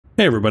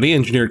Hey everybody,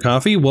 Engineered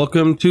Coffee,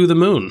 welcome to the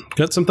moon.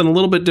 Got something a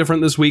little bit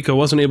different this week. I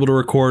wasn't able to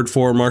record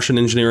for Martian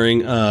Engineering.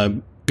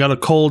 Got a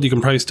cold, you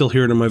can probably still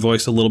hear it in my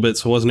voice a little bit,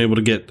 so I wasn't able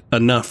to get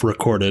enough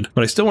recorded.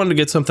 But I still wanted to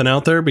get something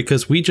out there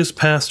because we just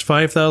passed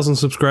 5,000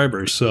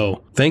 subscribers,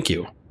 so thank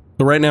you.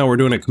 So right now we're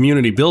doing a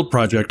community build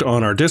project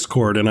on our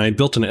Discord, and I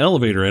built an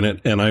elevator in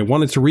it, and I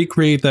wanted to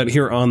recreate that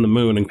here on the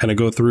moon and kind of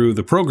go through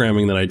the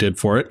programming that I did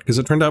for it, because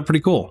it turned out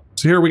pretty cool.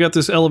 So here we got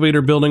this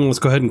elevator building. Let's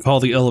go ahead and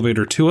call the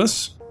elevator to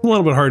us. A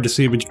little bit hard to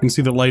see, but you can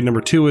see that light number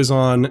 2 is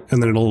on,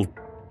 and then it'll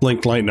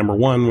blink light number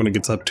 1 when it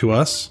gets up to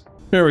us.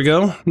 There we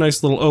go.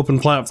 Nice little open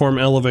platform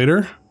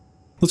elevator.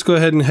 Let's go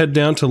ahead and head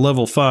down to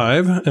level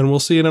 5, and we'll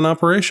see it in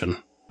operation.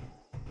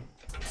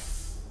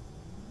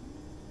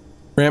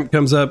 Ramp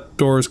comes up,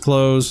 doors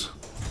close,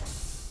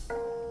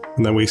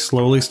 and then we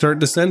slowly start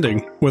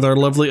descending with our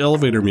lovely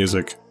elevator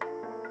music.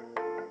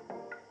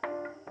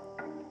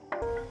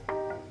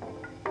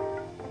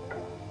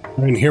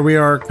 And here we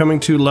are coming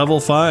to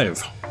level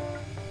 5.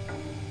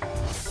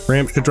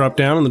 Ramp should drop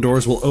down and the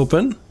doors will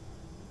open.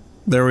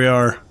 There we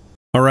are.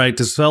 All right,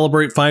 to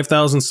celebrate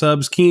 5,000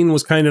 subs, Keen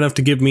was kind enough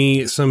to give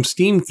me some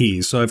Steam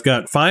keys. So I've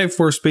got 5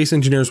 for Space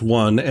Engineers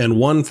 1 and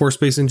 1 for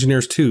Space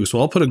Engineers 2. So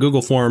I'll put a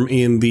Google form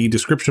in the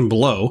description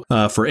below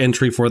for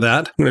entry for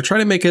that. I'm going to try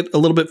to make it a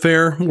little bit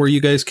fair where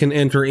you guys can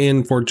enter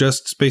in for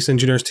just Space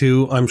Engineers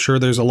 2. I'm sure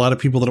there's a lot of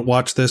people that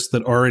watch this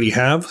that already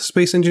have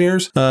Space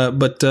Engineers,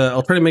 but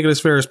I'll try to make it as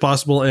fair as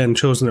possible and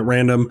chosen at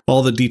random.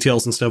 All the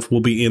details and stuff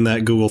will be in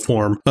that Google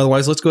form.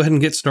 Otherwise, let's go ahead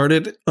and get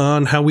started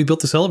on how we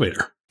built this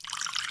elevator.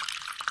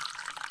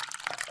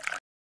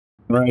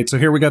 All right, so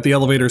here we got the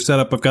elevator set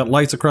up. I've got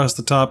lights across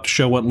the top to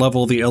show what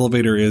level the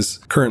elevator is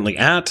currently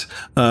at.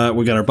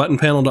 We got our button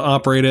panel to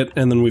operate it,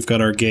 and then we've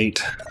got our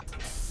gate.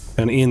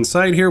 And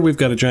inside here, we've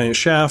got a giant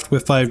shaft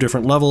with 5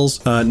 different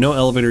levels. No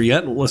elevator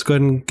yet. Let's go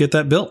ahead and get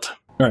that built.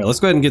 All right, let's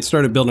go ahead and get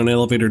started building an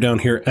elevator down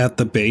here at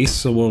the base.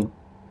 So we'll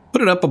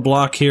put it up a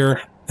block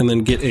here and then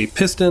get a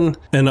piston.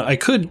 And I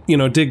could,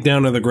 dig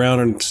down to the ground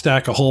and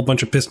stack a whole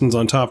bunch of pistons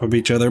on top of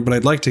each other, but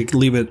I'd like to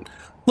leave it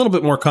a little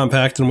bit more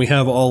compact, and we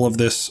have all of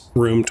this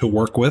room to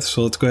work with,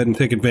 so let's go ahead and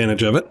take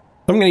advantage of it.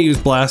 I'm going to use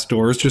blast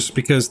doors just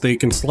because they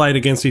can slide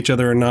against each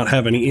other and not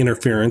have any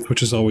interference,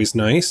 which is always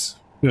nice.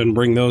 Go ahead and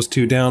bring those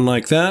 2 down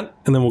like that,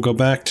 and then we'll go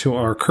back to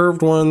our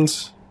curved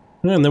ones,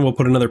 and then we'll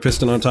put another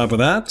piston on top of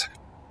that.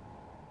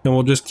 And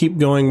we'll just keep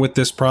going with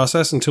this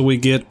process until we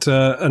get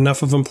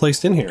enough of them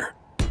placed in here.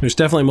 There's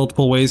definitely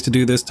multiple ways to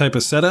do this type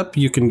of setup.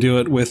 You can do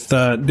it with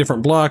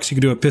different blocks. You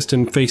can do a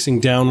piston facing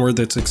downward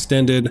that's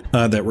extended,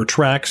 that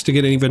retracts to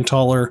get even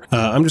taller.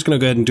 I'm just going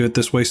to go ahead and do it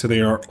this way so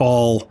they are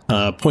all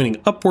pointing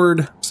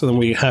upward. So then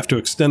we have to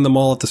extend them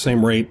all at the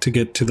same rate to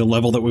get to the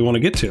level that we want to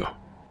get to.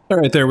 All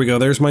right, there we go.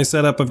 There's my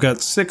setup. I've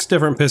got 6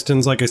 different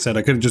pistons. Like I said,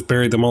 I could have just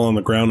buried them all on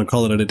the ground and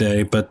call it a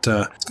day, but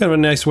it's kind of a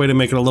nice way to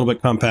make it a little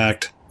bit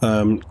compact.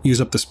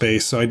 Use up the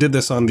space. So I did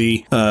this on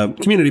the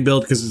community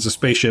build because it's a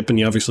spaceship and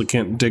you obviously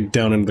can't dig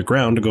down into the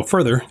ground to go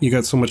further. You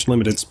got so much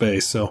limited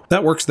space. So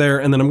that works there.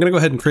 And then I'm going to go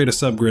ahead and create a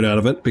subgrid out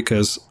of it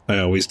because I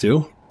always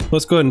do.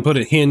 Let's go ahead and put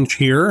a hinge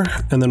here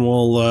and then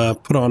we'll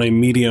put on a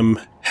medium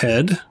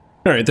head.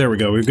 All right, there we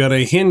go. We've got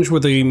a hinge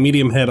with a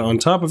medium head on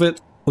top of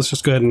it. Let's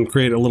just go ahead and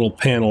create a little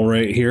panel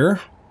right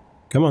here.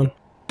 Come on.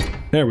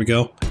 There we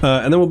go.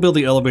 And then we'll build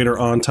the elevator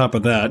on top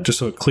of that just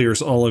so it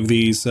clears all of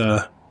these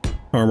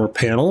armor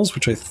panels,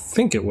 which I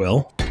think it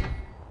will.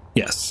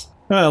 Yes.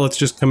 Let's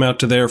just come out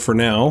to there for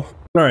now.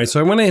 All right, so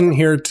I went in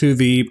here to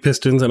the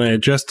pistons and I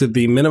adjusted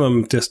the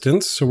minimum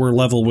distance. So we're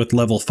level with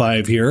level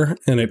 5 here.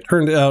 And it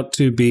turned out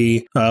to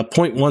be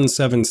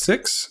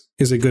 0.176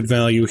 is a good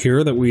value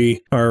here that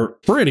we are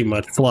pretty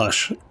much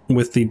flush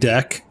with the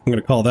deck. I'm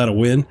going to call that a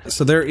win.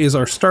 So there is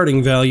our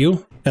starting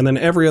value. And then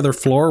every other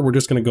floor, we're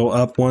just going to go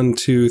up 1,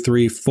 2,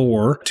 3,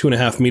 4,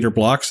 2.5 meter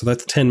blocks. So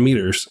that's 10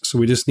 meters. So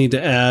we just need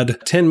to add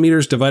 10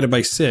 meters divided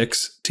by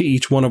 6 to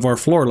each one of our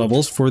floor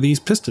levels for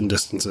these piston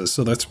distances.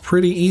 So that's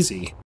pretty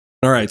easy.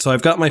 All right, so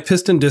I've got my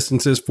piston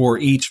distances for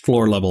each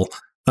floor level.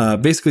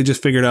 Basically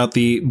just figured out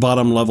the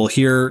bottom level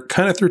here,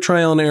 kind of through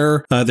trial and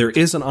error. There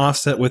is an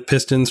offset with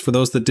pistons. For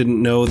those that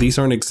didn't know, these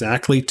aren't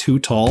exactly too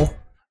tall.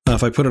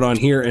 If I put it on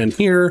here and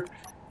here,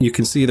 you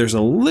can see there's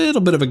a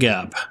little bit of a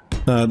gap.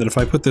 That if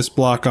I put this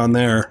block on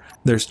there,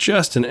 there's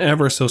just an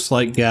ever so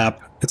slight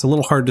gap. It's a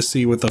little hard to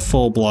see with the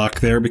full block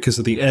there because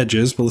of the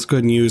edges, but let's go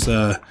ahead and use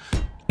a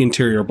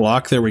interior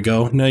block. There we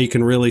go. Now you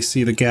can really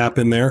see the gap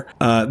in there.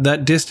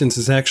 That distance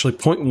is actually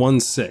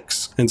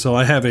 0.16. And so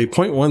I have a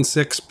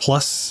 0.16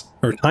 plus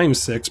or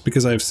times 6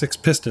 because I have 6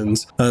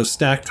 pistons of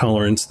stack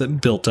tolerance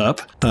that built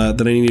up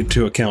that I needed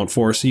to account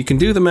for. So you can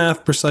do the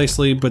math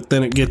precisely, but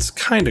then it gets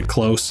kind of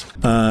close.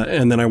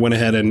 And then I went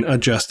ahead and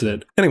adjusted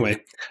it.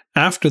 Anyway,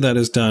 after that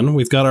is done,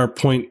 we've got our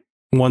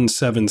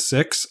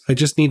 0.176. I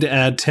just need to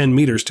add 10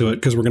 meters to it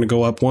because we're going to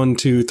go up 1,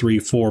 2, 3,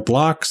 4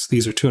 blocks.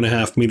 These are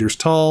 2.5 meters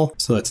tall.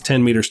 So that's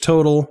 10 meters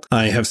total.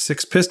 I have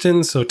 6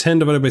 pistons. So 10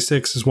 divided by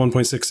 6 is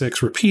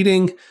 1.66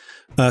 repeating.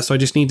 So I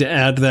just need to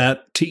add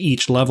that to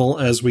each level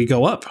as we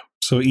go up.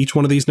 So each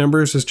one of these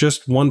numbers is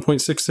just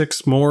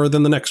 1.66 more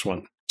than the next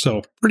one.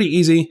 So pretty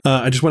easy.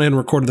 I just went ahead and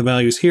recorded the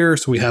values here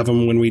so we have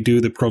them when we do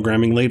the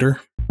programming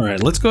later. All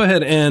right, let's go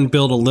ahead and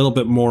build a little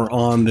bit more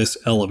on this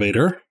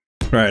elevator.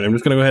 All right, I'm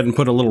just going to go ahead and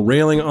put a little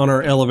railing on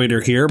our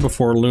elevator here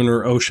before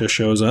Lunar OSHA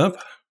shows up.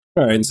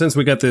 All right, and since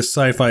we got this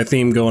sci-fi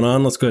theme going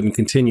on, let's go ahead and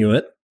continue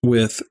it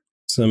with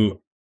some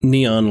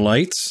neon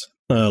lights.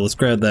 Let's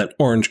grab that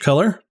orange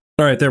color.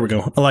 All right, there we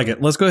go. I like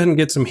it. Let's go ahead and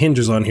get some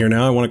hinges on here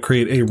now. I want to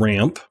create a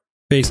ramp.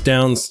 Face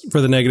down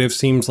for the negative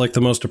seems like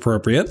the most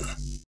appropriate.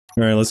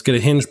 All right, let's get a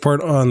hinge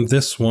part on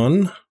this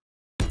one.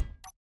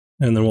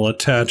 And then we'll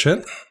attach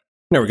it.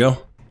 There we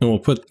go. And we'll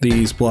put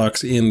these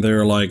blocks in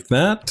there like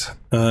that.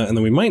 And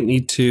then we might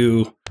need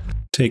to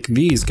take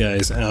these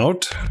guys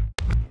out.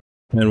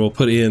 And we'll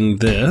put in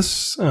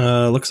this.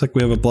 Looks like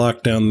we have a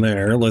block down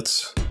there.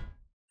 Let's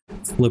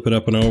flip it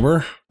up and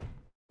over.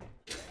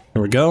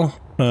 There we go.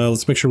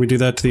 Let's make sure we do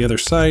that to the other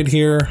side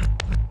here.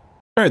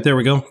 All right, there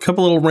we go. A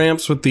couple little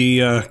ramps with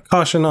the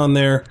caution on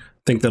there.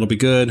 I think that'll be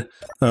good.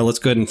 Let's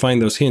go ahead and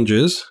find those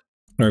hinges.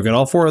 All right, we've got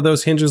all 4 of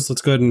those hinges.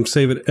 Let's go ahead and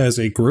save it as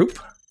a group.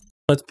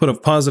 Let's put a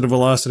positive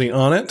velocity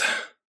on it.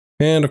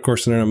 And of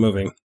course, they're not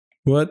moving.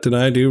 What did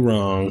I do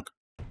wrong?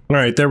 All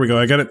right, there we go.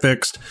 I got it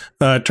fixed.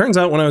 Turns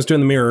out when I was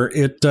doing the mirror,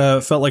 it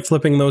felt like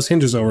flipping those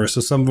hinges over.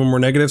 So some of them were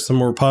negative, some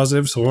were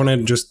positive. So I went ahead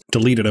and just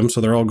deleted them so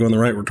they're all going the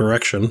right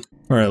direction.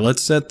 All right,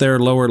 let's set their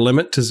lower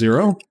limit to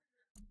 0. And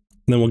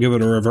then we'll give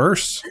it a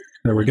reverse.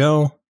 There we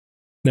go.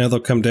 Now they'll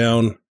come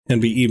down and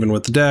be even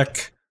with the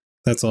deck.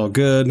 That's all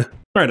good.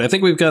 All right, I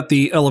think we've got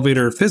the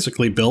elevator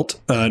physically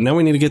built. Now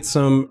we need to get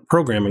some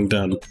programming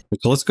done.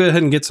 So let's go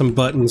ahead and get some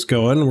buttons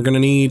going. We're going to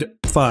need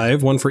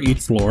 5, 1 for each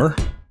floor.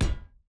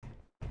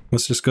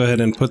 Let's just go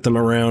ahead and put them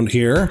around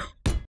here.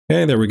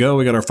 Okay, there we go.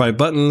 We got our 5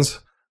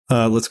 buttons.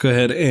 Let's go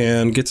ahead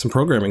and get some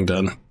programming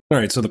done. All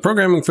right, so the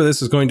programming for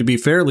this is going to be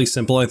fairly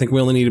simple. I think we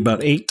only need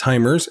about 8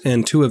 timers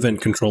and 2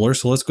 event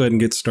controllers. So let's go ahead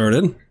and get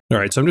started. All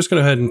right, so I'm just going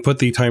to go ahead and put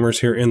the timers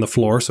here in the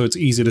floor so it's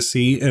easy to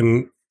see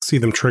and see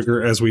them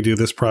trigger as we do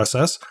this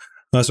process.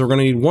 So we're going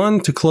to need 1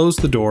 to close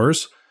the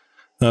doors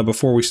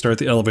before we start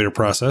the elevator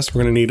process.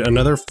 We're going to need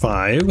another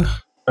 5. All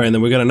right, and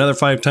then we got another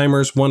 5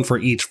 timers, 1 for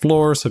each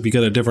floor. So if you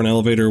got a different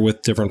elevator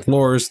with different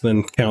floors,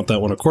 then count that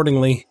one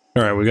accordingly.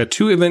 All right, we got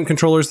 2 event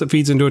controllers that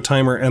feeds into a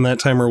timer, and that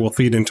timer will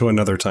feed into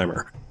another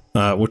timer.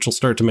 Which will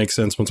start to make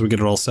sense once we get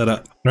it all set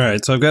up. All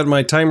right, so I've got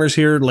my timers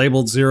here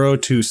labeled 0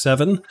 to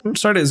 7. We'll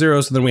start at 0,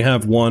 so then we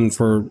have 1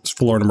 for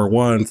floor number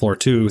 1, floor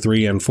 2,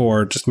 3, and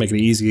 4, just to make it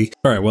easy.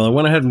 All right, well, I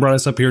went ahead and brought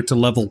us up here to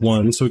level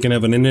 1, so we can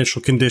have an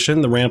initial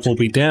condition. The ramp will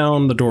be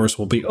down, the doors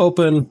will be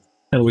open,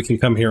 and we can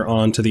come here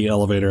on to the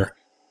elevator.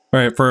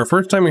 All right, for our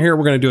first timer here,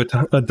 we're going to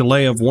do a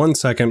delay of 1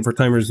 second for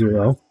timer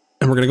 0.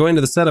 And we're going to go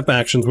into the setup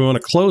actions. We want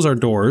to close our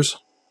doors.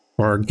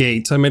 Our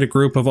gates. I made a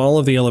group of all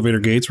of the elevator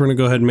gates. We're going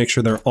to go ahead and make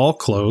sure they're all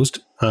closed.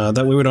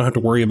 That way we don't have to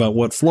worry about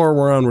what floor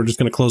we're on. We're just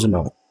going to close them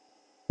all. All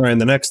right,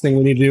 and the next thing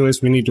we need to do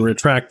is we need to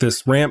retract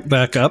this ramp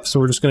back up. So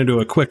we're just going to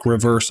do a quick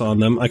reverse on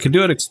them. I could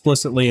do it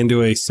explicitly and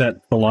do a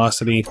set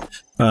velocity,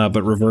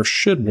 but reverse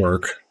should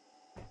work.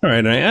 All right,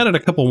 and I added a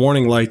couple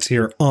warning lights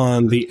here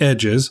on the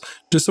edges,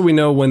 just so we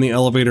know when the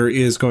elevator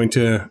is going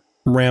to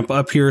ramp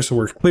up here, so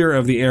we're clear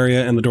of the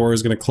area and the door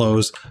is going to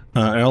close.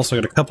 I also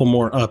got a couple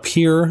more up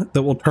here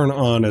that will turn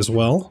on as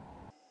well.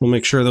 We'll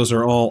make sure those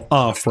are all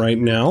off right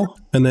now.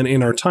 And then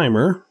in our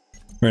timer,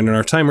 right, in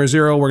our timer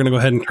 0, we're going to go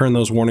ahead and turn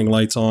those warning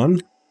lights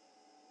on.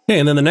 Okay,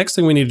 and then the next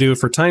thing we need to do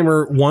for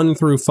timer 1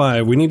 through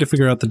 5, we need to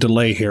figure out the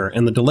delay here.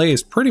 And the delay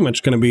is pretty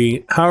much going to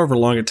be however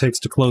long it takes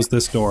to close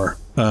this door.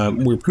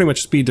 We're pretty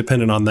much speed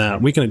dependent on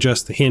that. We can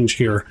adjust the hinge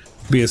here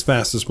to be as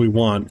fast as we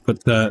want,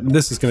 but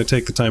this is going to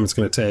take the time it's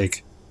going to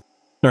take.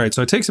 All right,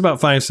 so it takes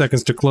about 5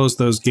 seconds to close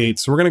those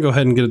gates. So we're going to go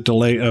ahead and get a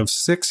delay of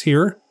 6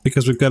 here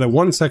because we've got a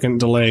 1 second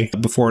delay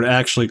before it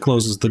actually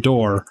closes the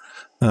door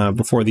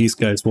before these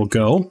guys will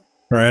go. All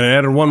right, I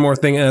added one more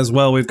thing as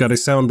well. We've got a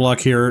sound block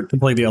here to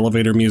play the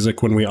elevator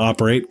music when we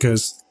operate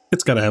because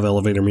it's got to have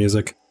elevator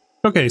music.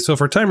 Okay, so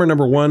for timer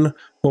number 1,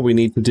 what we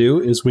need to do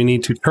is we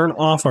need to turn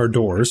off our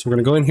doors. We're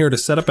going to go in here to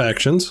setup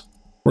actions.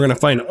 We're going to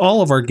find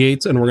all of our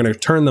gates and we're going to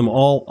turn them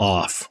all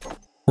off.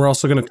 We're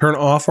also going to turn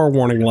off our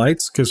warning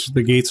lights because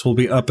the gates will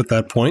be up at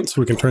that point, so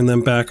we can turn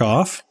them back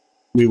off.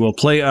 We will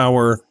play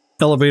our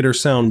elevator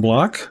sound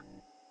block.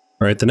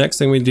 All right, the next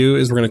thing we do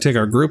is we're going to take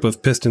our group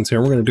of pistons here.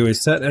 We're going to do a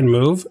set and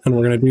move, and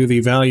we're going to do the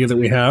value that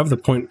we have, the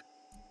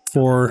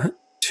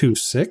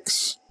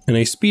 0.426, and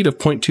a speed of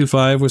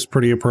 0.25 was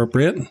pretty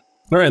appropriate.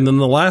 All right, and then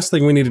the last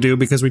thing we need to do,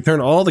 because we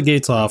turned all the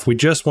gates off, we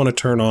just want to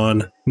turn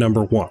on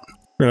number 1.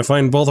 We're going to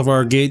find both of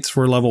our gates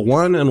for level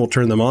 1, and we'll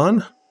turn them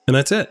on. And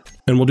that's it.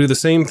 And we'll do the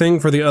same thing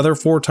for the other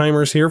 4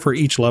 timers here for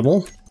each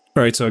level.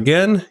 All right, so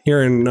again,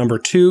 here in number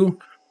 2,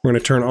 we're going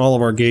to turn all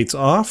of our gates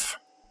off.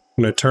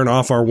 I'm going to turn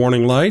off our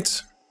warning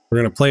lights. We're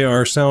going to play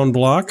our sound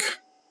block.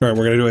 All right,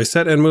 we're going to do a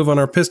set and move on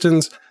our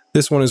pistons.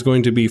 This one is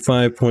going to be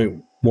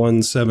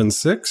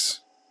 5.176.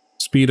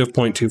 Speed of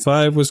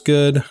 0.25 was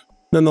good.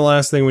 Then the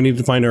last thing, we need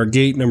to find our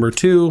gate number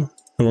 2,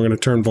 and we're going to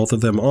turn both of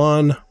them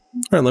on.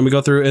 All right, let me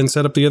go through and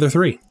set up the other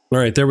 3. All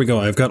right, there we go.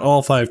 I've got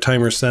all 5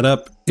 timers set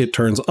up. It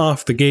turns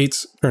off the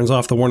gates, turns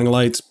off the warning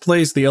lights,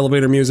 plays the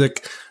elevator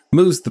music,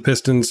 moves the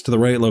pistons to the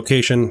right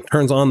location,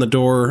 turns on the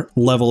door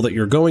level that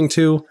you're going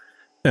to,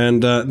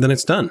 and then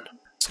it's done.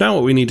 So now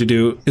what we need to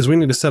do is we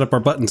need to set up our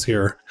buttons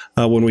here.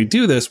 When we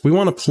do this, we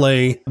want to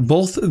play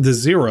both the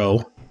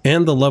 0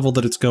 and the level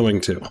that it's going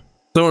to.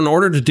 So in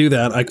order to do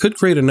that, I could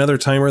create another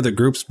timer that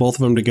groups both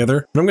of them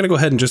together, but I'm going to go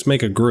ahead and just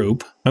make a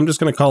group. I'm just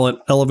going to call it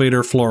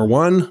elevator floor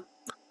 1.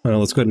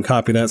 Let's go ahead and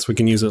copy that so we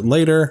can use it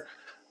later.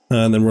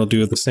 And then we'll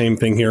do the same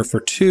thing here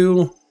for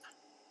 2.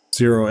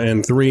 0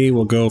 and 3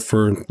 will go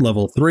for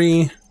level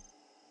 3.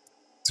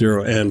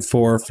 0 and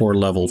 4 for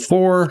level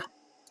 4.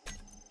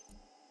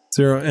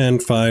 0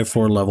 and 5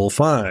 for level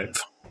 5.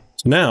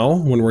 So now,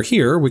 when we're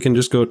here, we can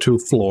just go to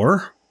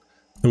floor,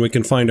 and we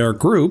can find our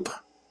group.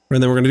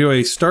 And then we're going to do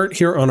a start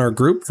here on our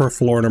group for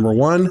floor number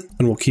 1,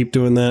 and we'll keep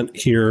doing that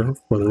here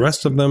for the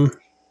rest of them.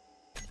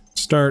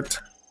 Start,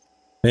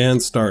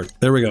 and start.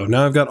 There we go.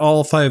 Now I've got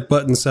all 5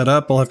 buttons set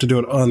up. I'll have to do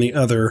it on the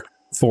other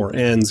 4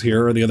 ends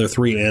here, or the other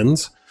 3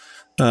 ends.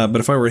 But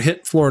if I were to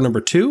hit floor number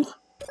 2,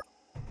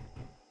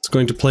 it's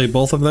going to play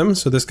both of them.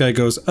 So this guy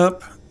goes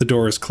up, the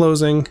door is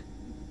closing.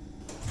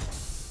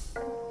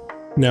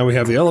 Now we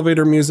have the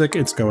elevator music,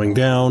 it's going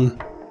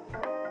down.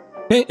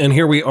 Okay, and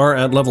here we are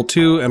at level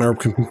 2, and our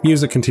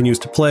music continues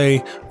to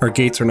play. Our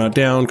gates are not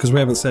down because we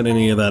haven't set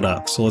any of that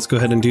up. So let's go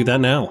ahead and do that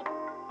now.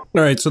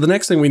 All right, so the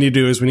next thing we need to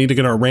do is we need to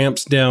get our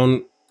ramps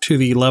down to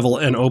the level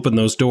and open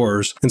those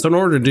doors. And so in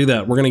order to do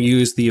that, we're going to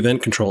use the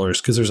event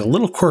controllers because there's a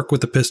little quirk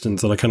with the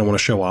pistons that I kind of want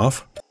to show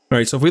off. All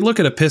right, so if we look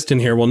at a piston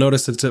here, we'll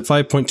notice it's at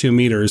 5.2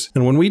 meters.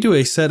 And when we do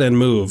a set and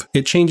move,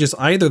 it changes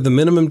either the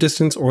minimum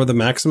distance or the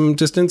maximum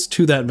distance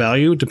to that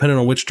value, depending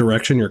on which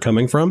direction you're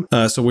coming from.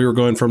 So we were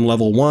going from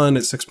level 1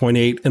 at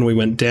 6.8, and we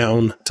went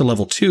down to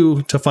level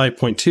 2 to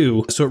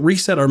 5.2. So it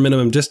reset our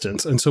minimum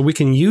distance. And so we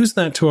can use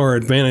that to our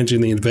advantage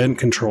in the event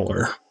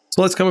controller.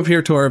 So let's come up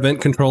here to our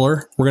event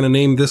controller. We're going to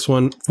name this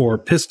one for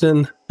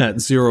piston at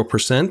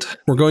 0%.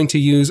 We're going to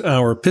use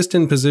our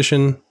piston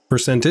position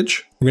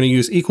percentage. We're going to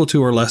use equal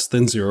to or less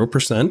than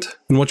 0%.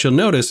 And what you'll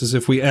notice is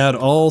if we add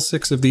all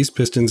 6 of these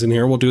pistons in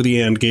here, we'll do the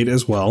AND gate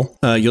as well.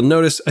 You'll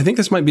notice, I think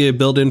this might be a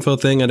build info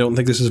thing. I don't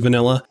think this is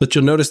vanilla, but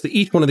you'll notice that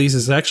each one of these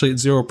is actually at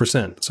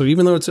 0%. So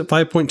even though it's at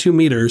 5.2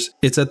 meters,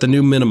 it's at the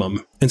new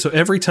minimum. And so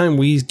every time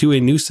we do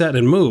a new set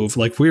and move,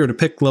 like if we were to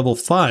pick level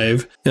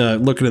 5,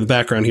 looking at the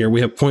background here,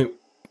 we have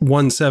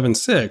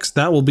 0.176,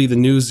 that will be the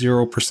new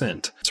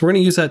 0%. So we're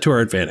going to use that to our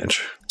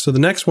advantage. So the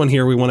next one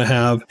here we want to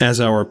have as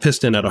our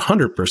piston at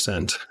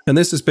 100%. And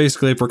this is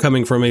basically if we're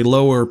coming from a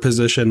lower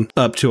position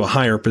up to a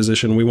higher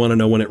position, we want to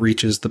know when it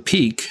reaches the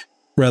peak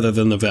rather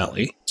than the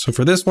valley. So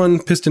for this one,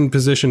 piston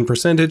position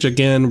percentage,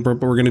 again, we're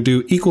going to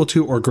do equal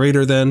to or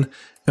greater than,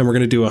 and we're going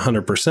to do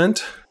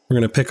 100%. We're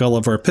going to pick all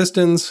of our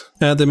pistons,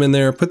 add them in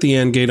there, put the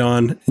AND gate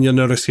on, and you'll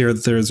notice here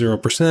that they're at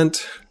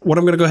 0%. What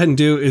I'm going to go ahead and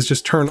do is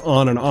just turn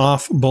on and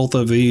off both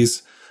of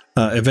these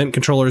event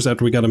controllers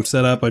after we got them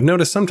set up. I've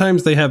noticed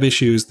sometimes they have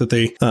issues that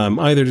they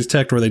either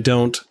detect or they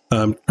don't.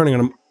 Turning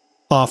them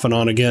off and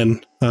on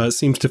again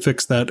seems to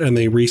fix that, and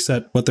they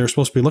reset what they're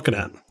supposed to be looking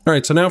at. All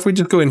right, so now if we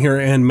just go in here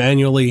and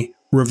manually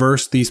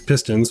reverse these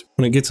pistons,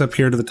 when it gets up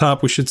here to the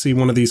top, we should see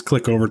one of these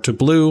click over to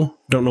blue.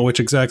 Don't know which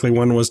exactly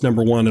one was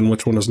number 1 and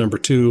which one was number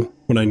 2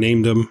 when I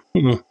named them.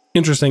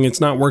 Interesting, it's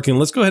not working.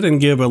 Let's go ahead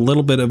and give a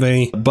little bit of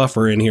a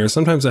buffer in here.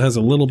 Sometimes it has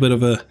a little bit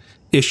of a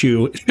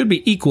issue. It should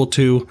be equal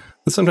to,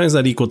 but sometimes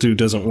that equal to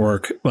doesn't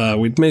work.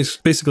 We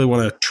basically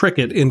want to trick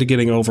it into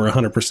getting over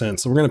 100%.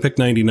 So we're going to pick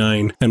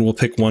 99 and we'll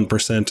pick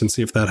 1% and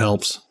see if that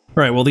helps.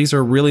 All right, well, these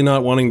are really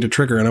not wanting to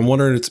trigger, and I'm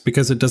wondering it's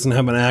because it doesn't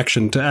have an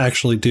action to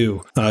actually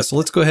do. So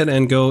let's go ahead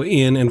and go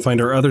in and find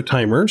our other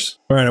timers.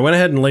 All right, I went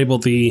ahead and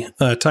labeled the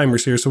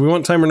timers here. So we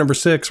want timer number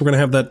 6. We're going to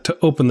have that to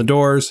open the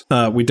doors.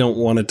 We don't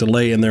want a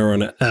delay in there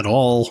at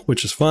all,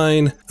 which is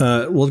fine.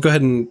 We'll go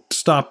ahead and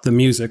stop the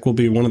music will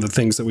be one of the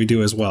things that we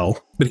do as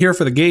well. But here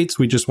for the gates,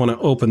 we just want to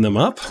open them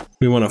up.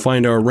 We want to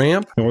find our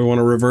ramp, and we want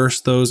to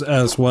reverse those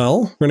as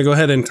well. We're going to go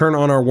ahead and turn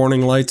on our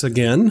warning lights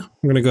again.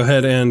 We're going to go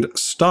ahead and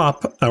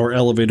stop our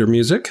elevator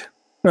music.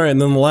 All right,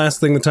 and then the last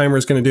thing the timer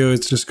is going to do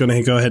is just going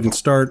to go ahead and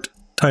start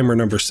timer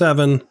number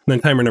 7. And then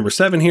timer number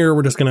 7 here,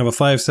 we're just going to have a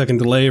 5-second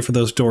delay for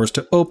those doors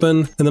to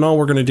open. And then all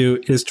we're going to do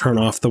is turn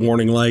off the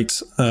warning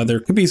lights. There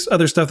could be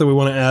other stuff that we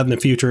want to add in the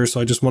future, so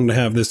I just wanted to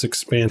have this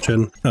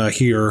expansion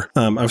here.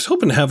 I was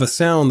hoping to have a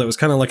sound that was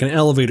kind of like an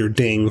elevator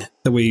ding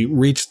that we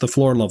reached the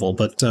floor level,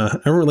 but I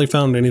haven't really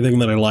found anything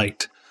that I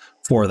liked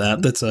for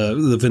that. That's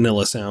the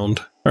vanilla sound.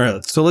 All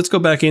right, so let's go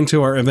back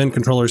into our event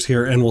controllers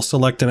here, and we'll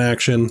select an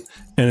action,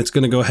 and it's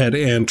going to go ahead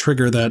and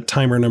trigger that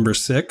timer number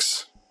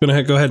 6. I'm going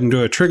to go ahead and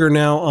do a trigger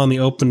now on the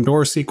open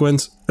door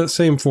sequence.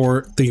 Same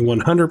for the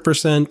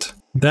 100%.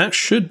 That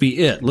should be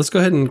it. Let's go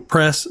ahead and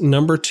press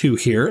number 2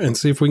 here and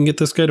see if we can get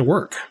this guy to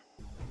work.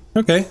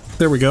 Okay,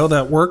 there we go.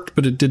 That worked,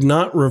 but it did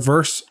not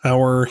reverse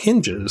our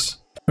hinges.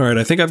 All right,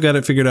 I think I've got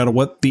it figured out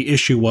what the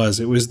issue was.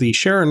 It was the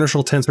shear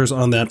inertial tensors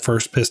on that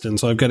first piston.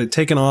 So I've got it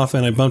taken off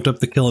and I bumped up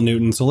the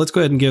kilonewton. So let's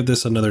go ahead and give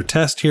this another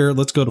test here.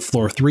 Let's go to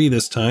floor 3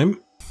 this time.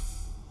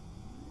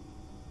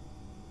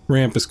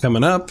 Ramp is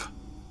coming up.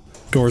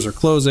 Doors are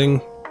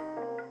closing.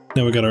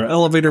 Now we got our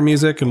elevator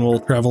music and we'll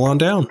travel on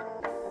down.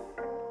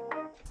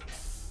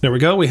 There we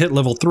go. We hit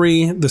level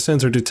 3. The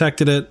sensor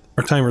detected it.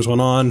 Our timers went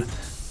on.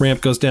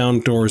 Ramp goes down.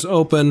 Doors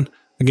open.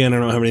 Again, I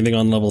don't have anything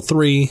on level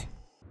 3.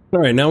 All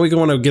right, now we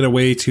want to get a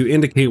way to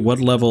indicate what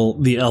level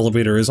the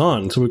elevator is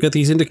on. So we've got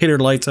these indicator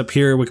lights up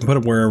here. We can put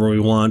them wherever we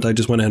want. I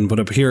just went ahead and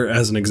put up here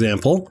as an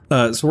example.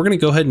 So we're going to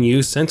go ahead and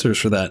use sensors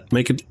for that.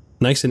 Make it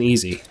nice and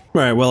easy.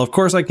 All right, well, of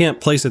course I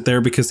can't place it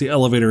there because the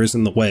elevator is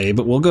in the way,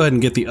 but we'll go ahead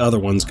and get the other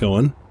ones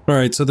going. All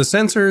right, so the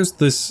sensors,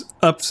 this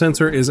up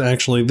sensor is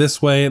actually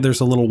this way. There's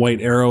a little white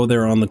arrow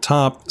there on the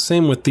top.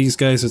 Same with these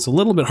guys. It's a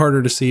little bit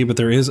harder to see, but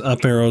there is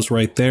up arrows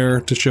right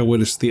there to show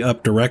what is the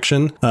up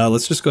direction.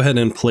 Let's just go ahead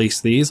and place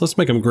these. Let's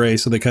make them gray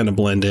so they kind of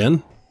blend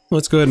in.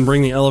 Let's go ahead and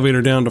bring the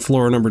elevator down to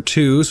floor number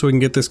 2 so we can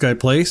get this guy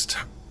placed.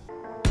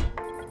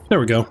 There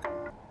we go.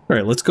 All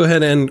right, let's go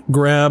ahead and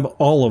grab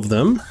all of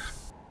them.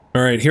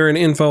 All right, here in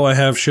info, I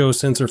have show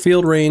sensor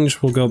field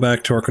range. We'll go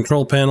back to our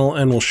control panel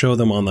and we'll show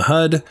them on the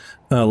HUD.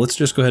 Let's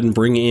just go ahead and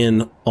bring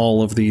in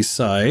all of these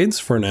sides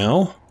for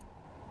now.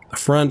 The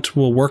front,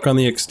 we'll work on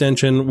the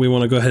extension. We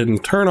want to go ahead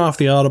and turn off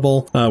the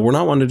audible. We're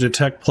not wanting to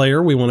detect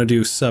player. We want to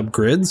do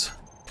subgrids.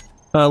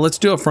 Let's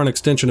do a front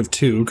extension of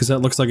 2 because that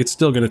looks like it's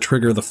still going to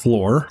trigger the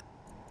floor.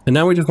 And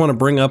now we just want to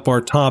bring up our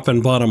top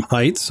and bottom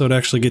heights so it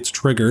actually gets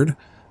triggered.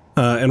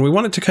 And we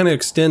want it to kind of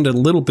extend a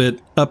little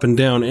bit up and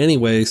down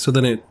anyway, so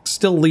that it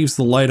still leaves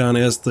the light on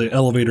as the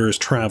elevator is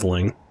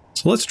traveling.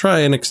 So let's try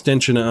an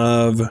extension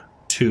of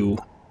 2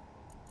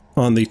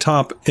 on the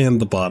top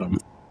and the bottom.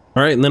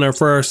 All right, and then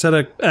for our set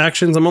of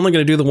actions, I'm only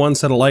going to do the one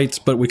set of lights,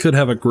 but we could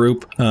have a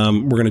group.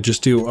 We're going to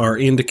just do our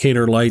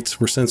indicator lights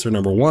for sensor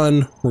number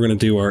 1. We're going to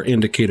do our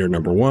indicator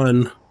number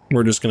 1.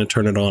 We're just going to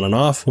turn it on and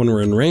off when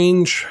we're in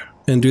range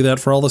and do that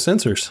for all the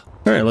sensors.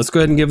 All right, let's go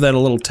ahead and give that a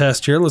little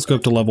test here. Let's go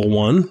up to level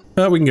 1.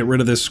 We can get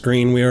rid of this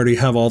screen. We already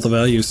have all the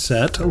values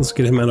set. Let's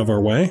get him out of our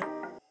way.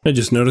 I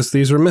just noticed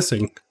these are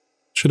missing.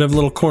 Should have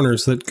little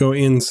corners that go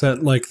in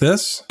set like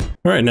this.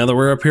 All right, now that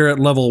we're up here at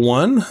level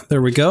 1,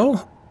 there we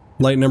go.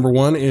 Light number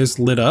 1 is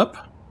lit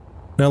up.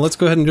 Now let's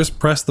go ahead and just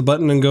press the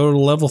button and go to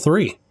level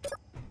 3.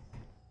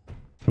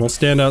 We'll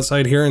stand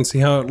outside here and see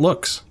how it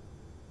looks.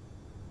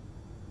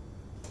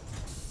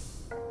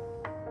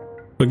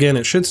 Again,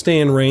 it should stay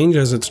in range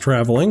as it's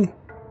traveling.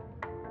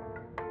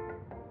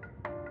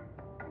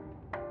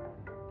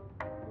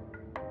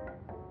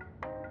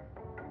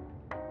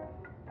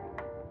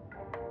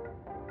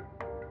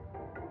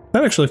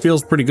 That actually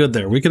feels pretty good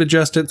there. We could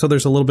adjust it so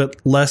there's a little bit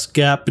less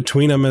gap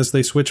between them as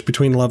they switch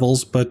between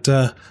levels, but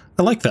I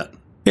like that.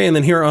 Okay, and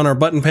then here on our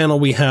button panel,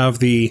 we have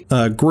the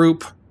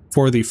group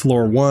for the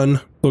floor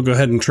 1. We'll go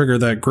ahead and trigger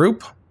that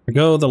group. There we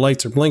go, the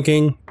lights are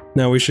blinking.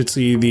 Now we should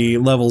see the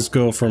levels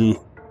go from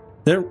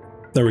there.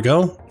 There we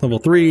go, level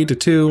 3 to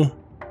 2,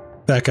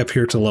 back up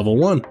here to level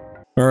 1.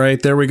 All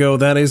right, there we go.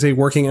 That is a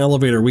working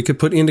elevator. We could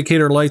put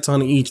indicator lights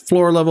on each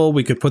floor level.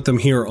 We could put them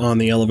here on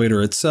the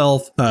elevator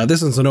itself.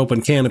 This is an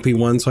open canopy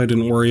one, so I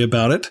didn't worry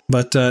about it.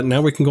 But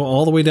now we can go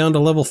all the way down to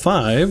level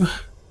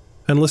 5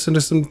 and listen to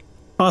some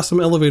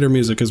awesome elevator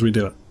music as we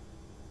do it.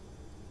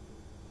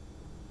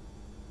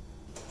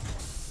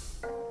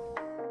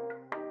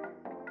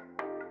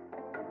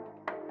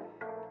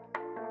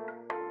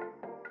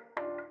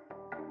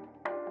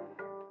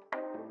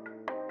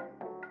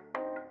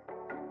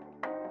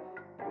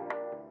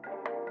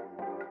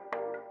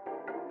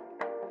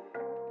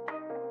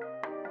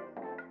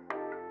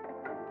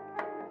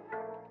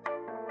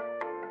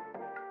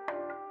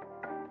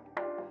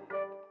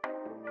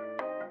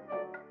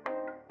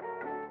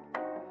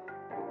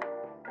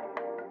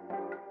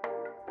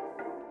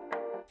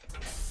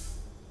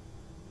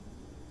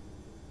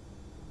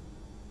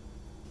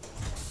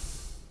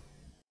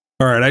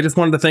 All right, I just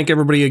wanted to thank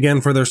everybody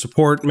again for their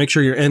support. Make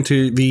sure you're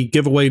into the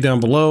giveaway down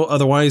below.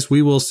 Otherwise,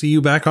 we will see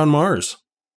you back on Mars.